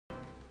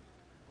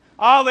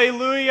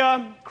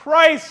Alleluia.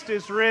 Christ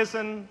is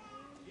risen.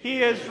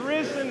 He is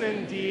risen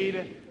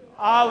indeed.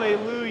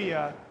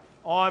 Alleluia.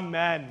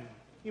 Amen.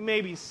 You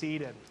may be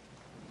seated.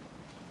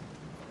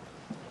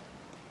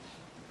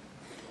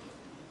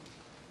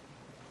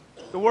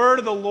 The word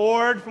of the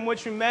Lord, from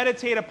which we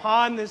meditate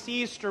upon this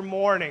Easter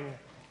morning,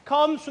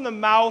 comes from the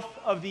mouth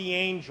of the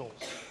angels.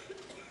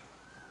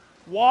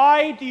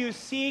 Why do you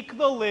seek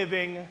the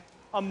living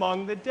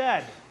among the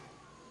dead?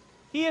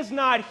 He is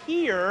not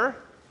here,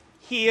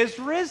 he is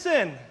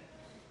risen.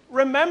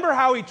 Remember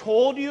how he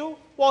told you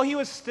while he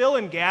was still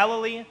in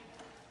Galilee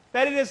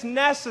that it is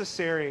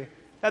necessary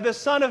that the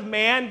Son of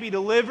Man be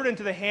delivered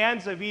into the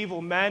hands of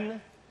evil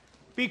men,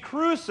 be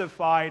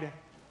crucified,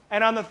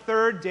 and on the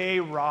third day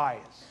rise.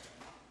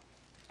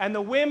 And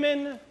the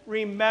women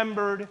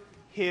remembered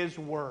his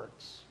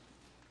words.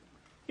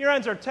 Here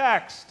ends our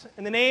text.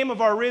 In the name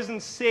of our risen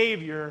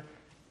Savior,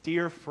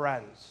 dear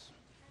friends.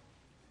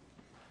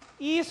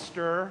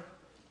 Easter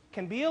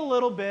can be a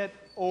little bit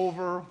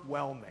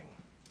overwhelming.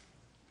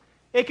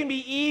 It can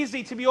be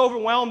easy to be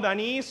overwhelmed on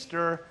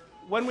Easter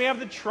when we have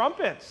the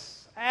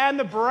trumpets and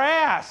the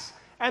brass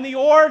and the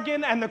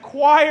organ and the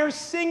choir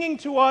singing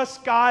to us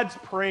God's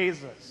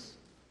praises.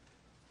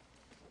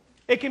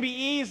 It can be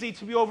easy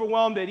to be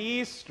overwhelmed at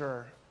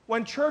Easter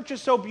when church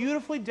is so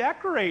beautifully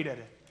decorated.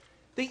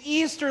 The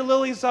Easter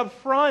lilies up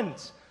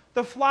front,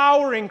 the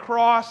flowering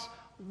cross,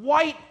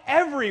 white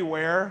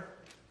everywhere,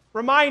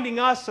 reminding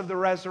us of the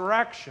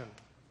resurrection.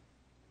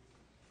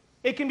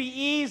 It can be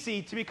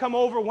easy to become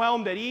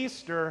overwhelmed at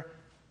Easter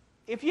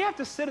if you have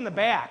to sit in the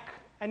back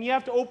and you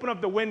have to open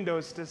up the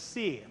windows to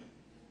see.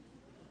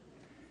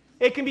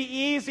 It can be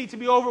easy to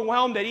be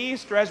overwhelmed at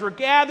Easter as we're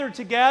gathered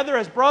together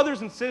as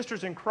brothers and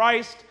sisters in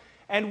Christ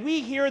and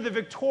we hear the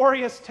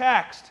victorious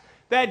text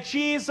that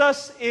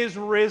Jesus is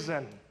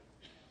risen.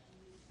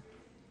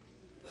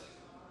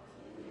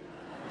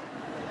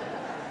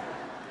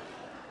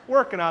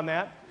 Working on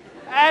that.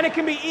 And it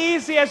can be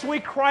easy as we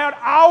cry out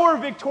our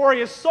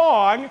victorious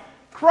song,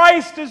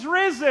 Christ is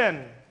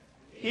risen.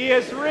 He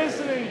is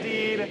risen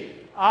indeed.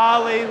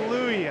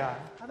 Alleluia.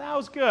 Now, that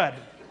was good.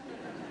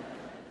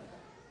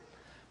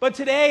 But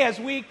today, as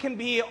we can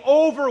be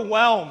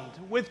overwhelmed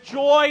with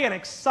joy and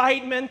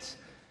excitement,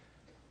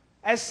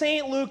 as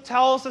St. Luke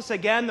tells us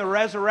again the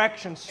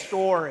resurrection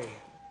story,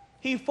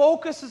 he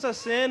focuses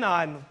us in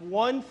on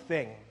one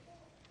thing: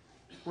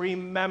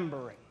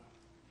 remembering.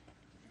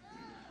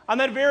 On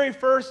that very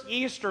first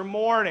Easter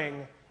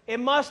morning, it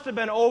must have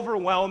been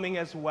overwhelming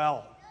as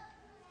well.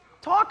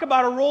 Talk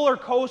about a roller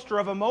coaster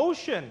of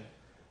emotion.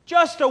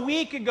 Just a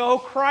week ago,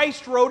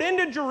 Christ rode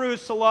into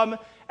Jerusalem,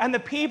 and the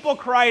people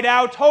cried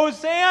out,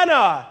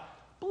 Hosanna!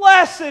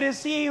 Blessed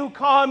is he who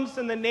comes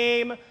in the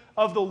name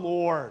of the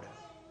Lord.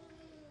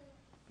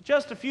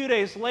 Just a few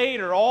days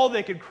later, all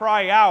they could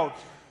cry out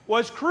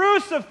was,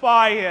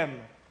 Crucify him!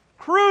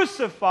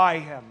 Crucify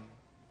him!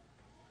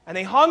 And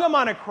they hung him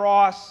on a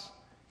cross,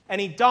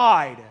 and he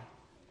died,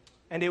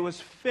 and it was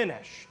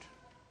finished.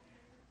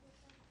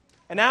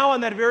 And now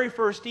on that very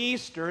first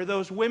Easter,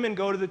 those women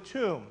go to the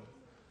tomb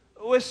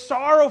with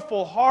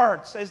sorrowful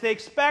hearts as they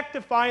expect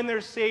to find their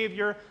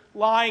Savior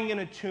lying in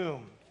a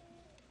tomb.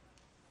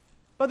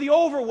 But the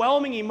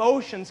overwhelming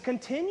emotions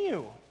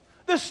continue.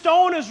 The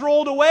stone is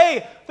rolled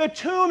away, the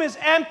tomb is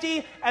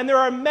empty, and there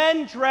are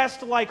men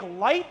dressed like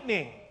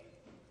lightning.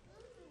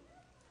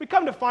 We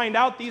come to find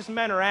out these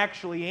men are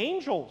actually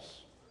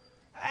angels.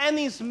 And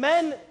these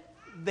men,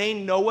 they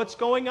know what's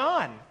going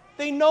on.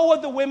 They know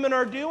what the women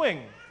are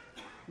doing.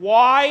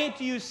 Why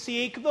do you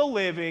seek the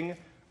living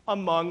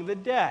among the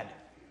dead?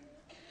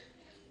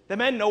 The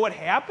men know what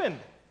happened.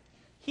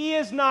 He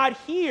is not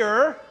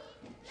here,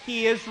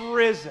 he is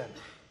risen.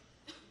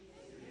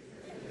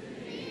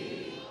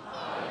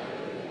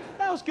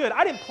 That was good.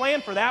 I didn't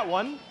plan for that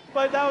one,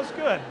 but that was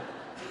good.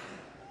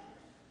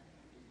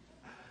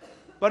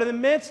 But in the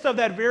midst of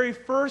that very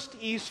first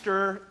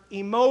Easter,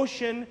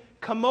 emotion,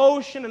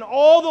 commotion, and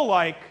all the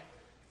like,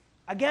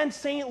 again,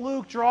 St.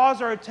 Luke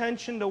draws our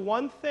attention to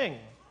one thing.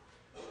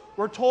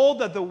 We're told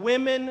that the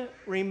women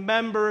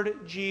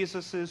remembered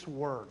Jesus'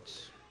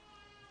 words.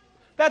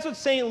 That's what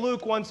St.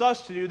 Luke wants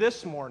us to do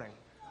this morning.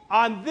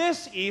 On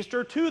this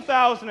Easter,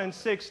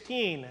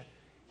 2016,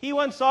 he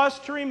wants us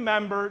to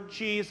remember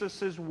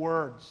Jesus'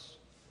 words.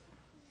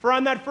 For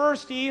on that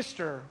first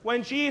Easter,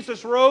 when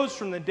Jesus rose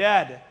from the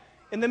dead,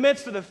 in the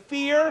midst of the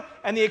fear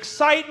and the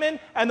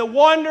excitement and the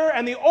wonder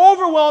and the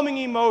overwhelming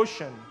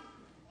emotion,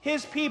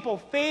 his people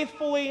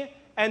faithfully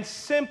and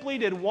simply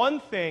did one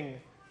thing.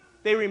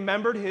 They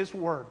remembered his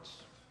words.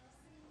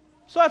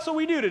 So that's what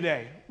we do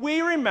today.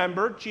 We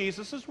remember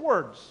Jesus'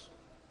 words.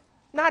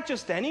 Not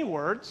just any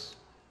words,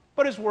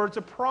 but his words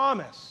of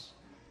promise,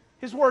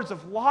 his words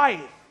of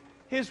life,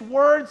 his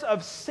words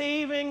of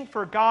saving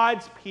for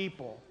God's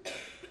people.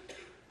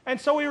 And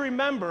so we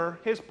remember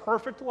his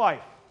perfect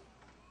life,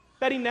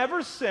 that he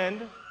never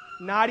sinned,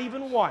 not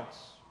even once.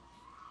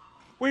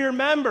 We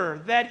remember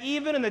that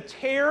even in the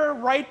terror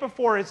right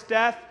before his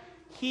death,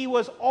 he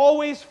was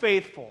always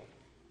faithful,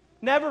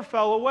 never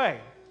fell away.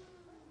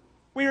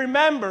 We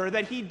remember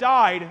that he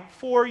died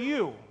for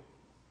you.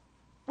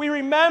 We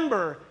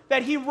remember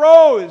that he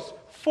rose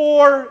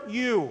for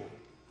you.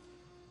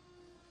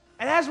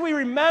 And as we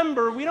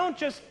remember, we don't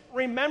just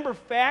remember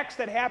facts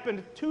that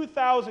happened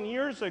 2,000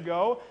 years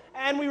ago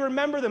and we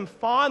remember them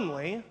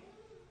fondly.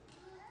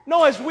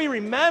 No, as we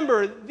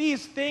remember,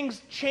 these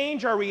things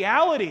change our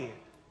reality.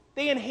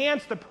 They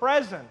enhance the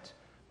present.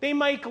 They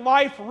make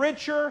life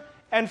richer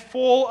and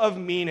full of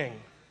meaning.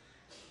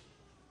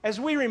 As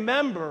we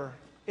remember,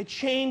 it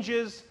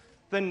changes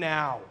the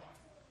now.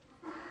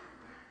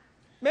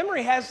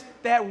 Memory has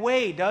that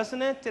way,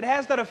 doesn't it? It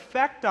has that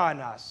effect on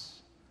us.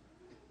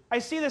 I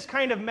see this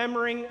kind of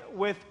memory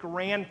with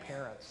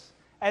grandparents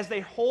as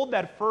they hold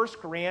that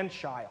first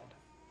grandchild.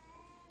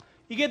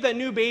 You get that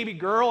new baby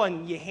girl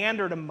and you hand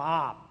her to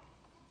mom.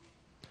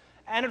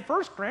 And at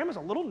first, grandma's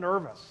a little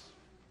nervous.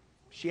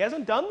 She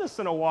hasn't done this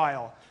in a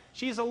while.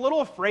 She's a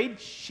little afraid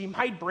she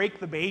might break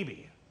the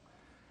baby.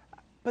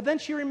 But then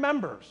she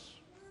remembers.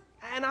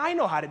 And I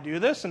know how to do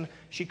this. And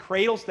she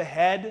cradles the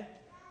head.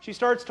 She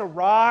starts to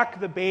rock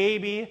the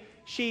baby.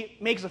 She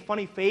makes a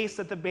funny face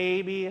at the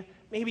baby,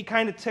 maybe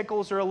kind of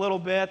tickles her a little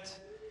bit.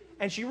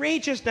 And she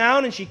reaches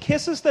down and she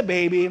kisses the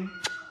baby.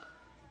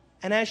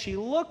 And as she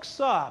looks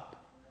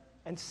up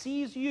and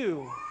sees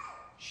you,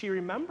 she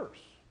remembers.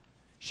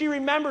 She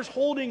remembers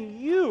holding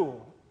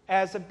you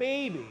as a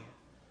baby.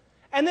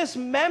 And this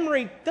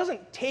memory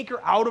doesn't take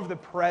her out of the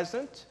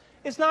present.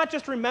 It's not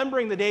just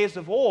remembering the days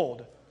of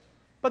old,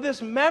 but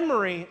this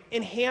memory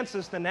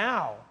enhances the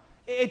now.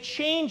 It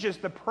changes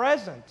the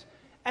present,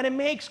 and it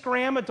makes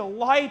Grandma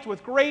delight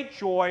with great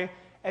joy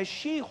as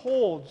she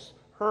holds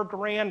her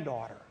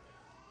granddaughter.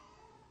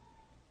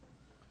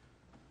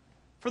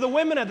 For the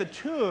women at the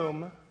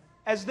tomb,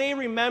 as they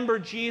remember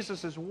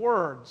Jesus'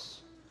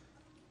 words,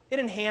 it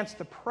enhanced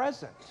the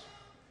present.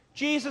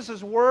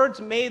 Jesus'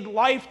 words made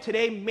life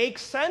today make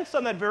sense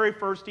on that very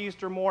first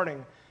Easter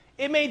morning.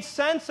 It made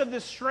sense of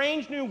this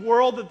strange new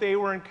world that they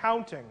were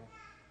encountering.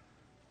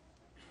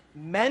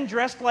 Men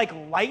dressed like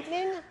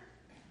lightning?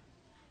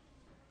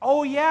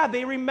 Oh yeah,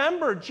 they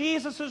remembered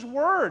Jesus'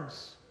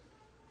 words.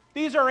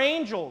 These are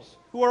angels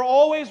who are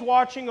always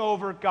watching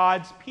over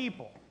God's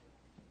people.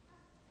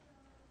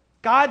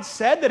 God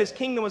said that his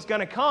kingdom was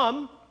going to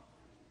come,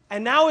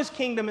 and now his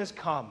kingdom has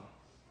come.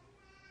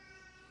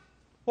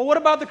 Well, what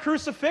about the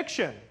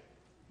crucifixion?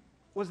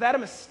 Was that a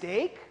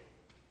mistake?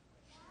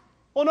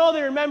 Well, no,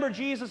 they remember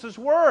Jesus'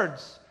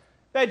 words,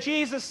 that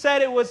Jesus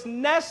said it was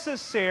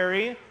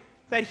necessary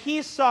that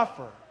he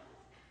suffer.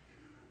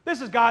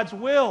 This is God's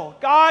will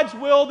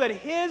that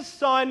his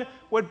Son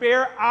would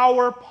bear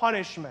our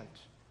punishment.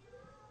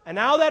 And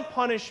now that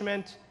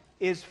punishment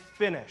is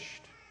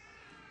finished.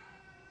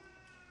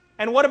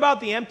 And what about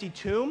the empty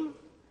tomb?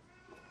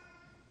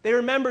 They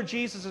remember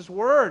Jesus'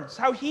 words,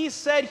 how he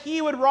said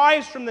he would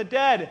rise from the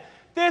dead.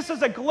 This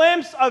is a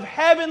glimpse of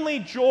heavenly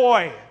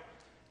joy.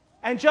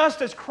 And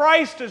just as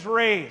Christ is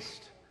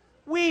raised,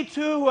 we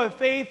too who have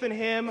faith in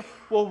him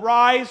will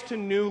rise to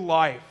new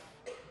life.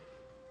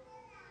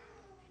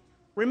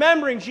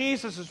 Remembering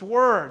Jesus'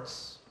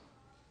 words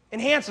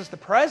enhances the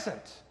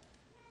present.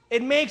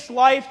 It makes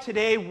life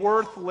today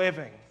worth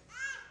living.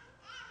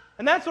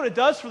 And that's what it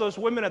does for those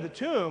women at the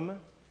tomb.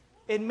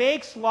 It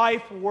makes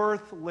life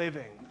worth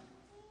living.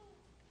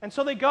 And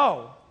so they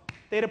go.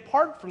 They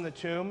depart from the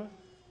tomb,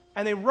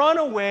 and they run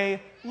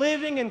away,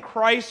 living in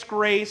Christ's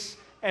grace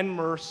and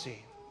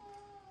mercy.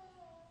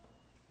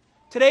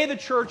 Today the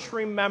church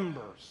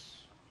remembers.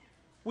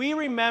 We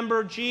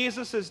remember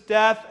Jesus'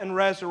 death and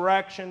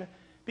resurrection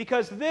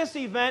because this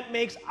event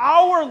makes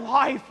our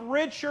life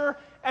richer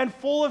and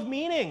full of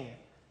meaning.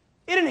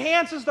 It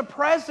enhances the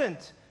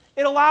present.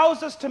 It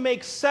allows us to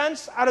make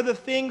sense out of the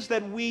things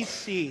that we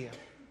see.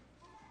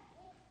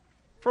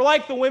 For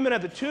like the women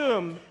at the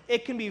tomb,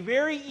 it can be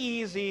very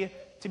easy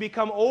to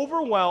become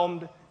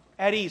overwhelmed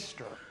at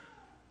Easter.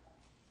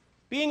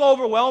 Being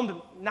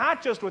overwhelmed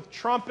not just with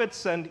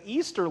trumpets and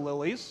Easter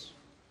lilies,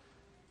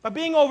 but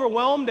being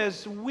overwhelmed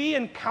as we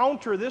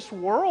encounter this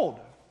world.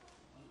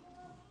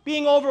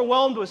 Being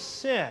overwhelmed with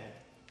sin,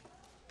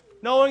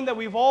 knowing that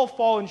we've all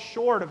fallen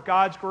short of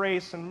God's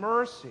grace and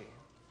mercy.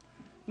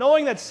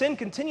 Knowing that sin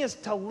continues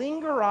to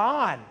linger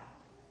on,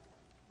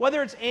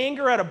 whether it's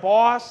anger at a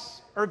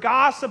boss or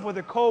gossip with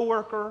a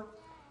coworker,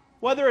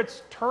 whether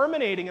it's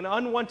terminating an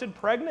unwanted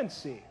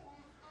pregnancy,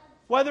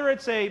 whether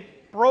it's a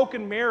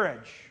broken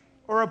marriage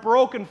or a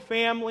broken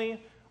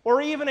family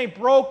or even a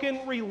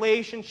broken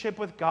relationship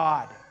with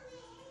God.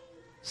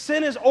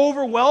 Sin is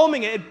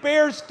overwhelming. It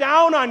bears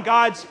down on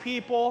God's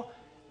people,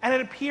 and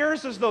it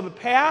appears as though the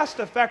past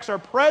affects our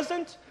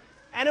present,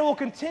 and it will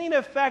continue to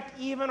affect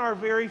even our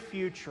very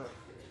future.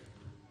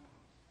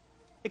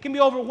 It can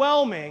be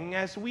overwhelming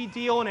as we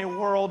deal in a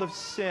world of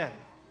sin.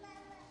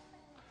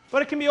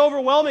 But it can be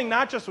overwhelming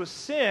not just with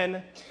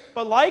sin,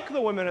 but like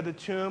the women of the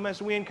tomb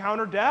as we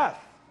encounter death.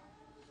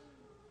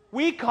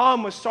 We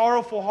come with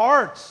sorrowful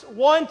hearts,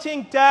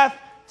 wanting death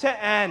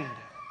to end.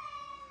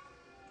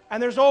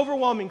 And there's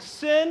overwhelming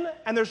sin,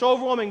 and there's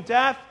overwhelming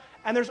death,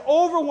 and there's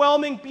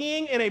overwhelming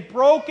being in a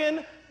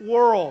broken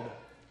world.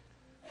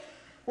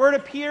 where it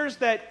appears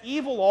that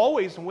evil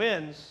always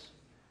wins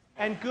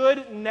and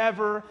good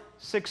never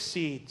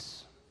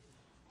succeeds.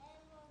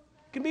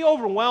 It can be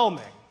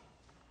overwhelming.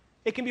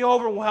 It can be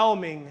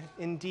overwhelming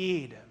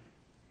indeed.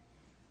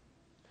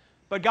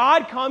 But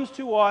God comes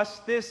to us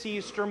this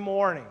Easter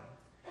morning.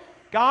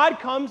 God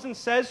comes and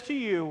says to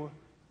you,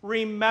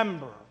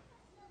 remember.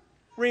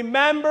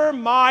 Remember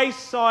my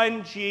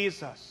son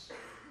Jesus.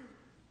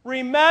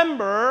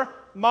 Remember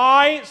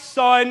my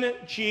son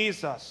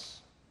Jesus.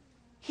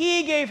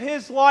 He gave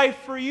his life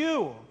for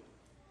you.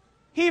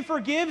 He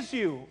forgives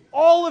you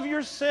all of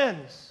your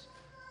sins.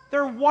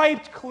 They're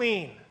wiped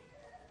clean.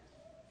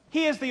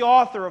 He is the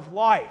author of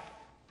life.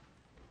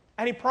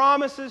 And he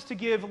promises to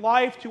give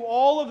life to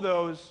all of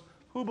those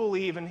who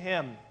believe in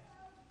him.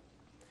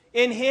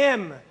 In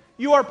him,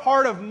 you are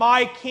part of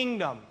my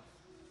kingdom.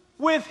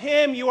 With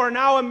him, you are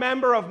now a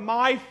member of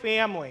my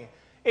family,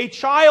 a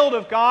child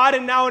of God,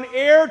 and now an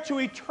heir to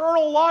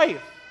eternal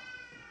life.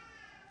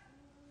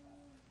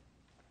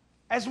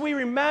 As we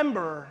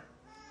remember,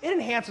 it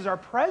enhances our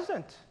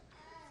present.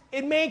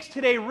 It makes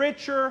today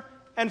richer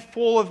and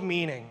full of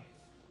meaning.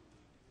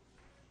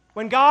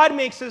 When God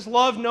makes his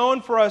love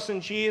known for us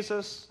in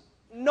Jesus,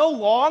 no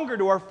longer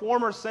do our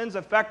former sins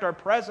affect our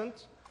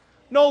present.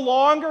 No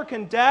longer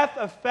can death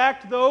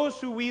affect those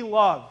who we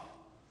love.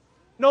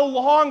 No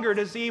longer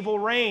does evil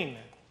reign.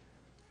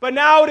 But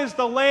now it is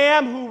the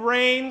Lamb who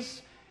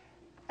reigns,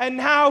 and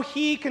now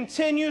he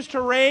continues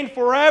to reign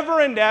forever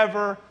and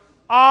ever.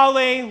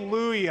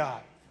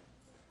 Alleluia.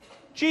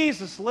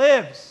 Jesus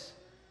lives,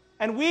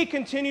 and we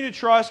continue to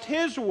trust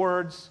his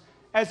words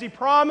as he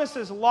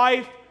promises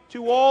life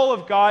to all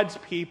of God's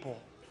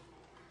people.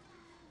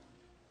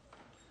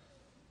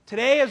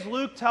 Today, as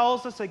Luke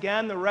tells us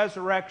again the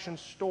resurrection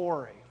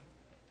story,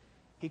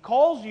 he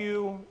calls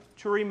you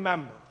to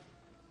remember.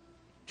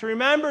 To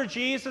remember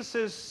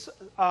Jesus'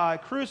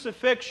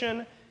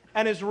 crucifixion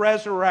and his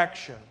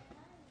resurrection.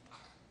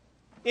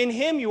 In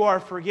him you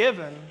are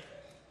forgiven,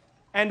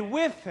 and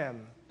with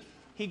him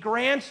he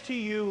grants to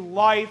you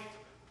life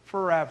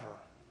forever.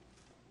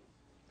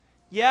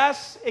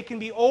 Yes, it can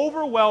be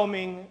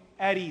overwhelming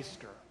at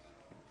Easter,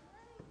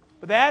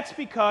 but that's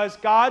because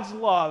God's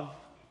love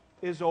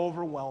is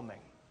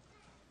overwhelming.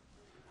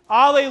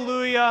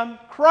 Alleluia,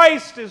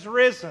 Christ is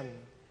risen.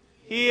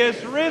 He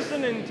is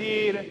risen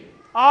indeed.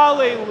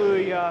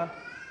 Alleluia,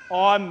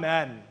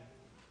 amen.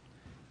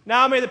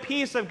 Now may the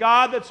peace of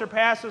God that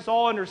surpasses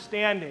all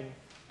understanding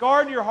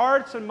guard your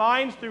hearts and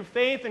minds through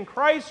faith in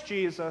Christ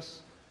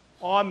Jesus.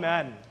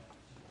 Amen.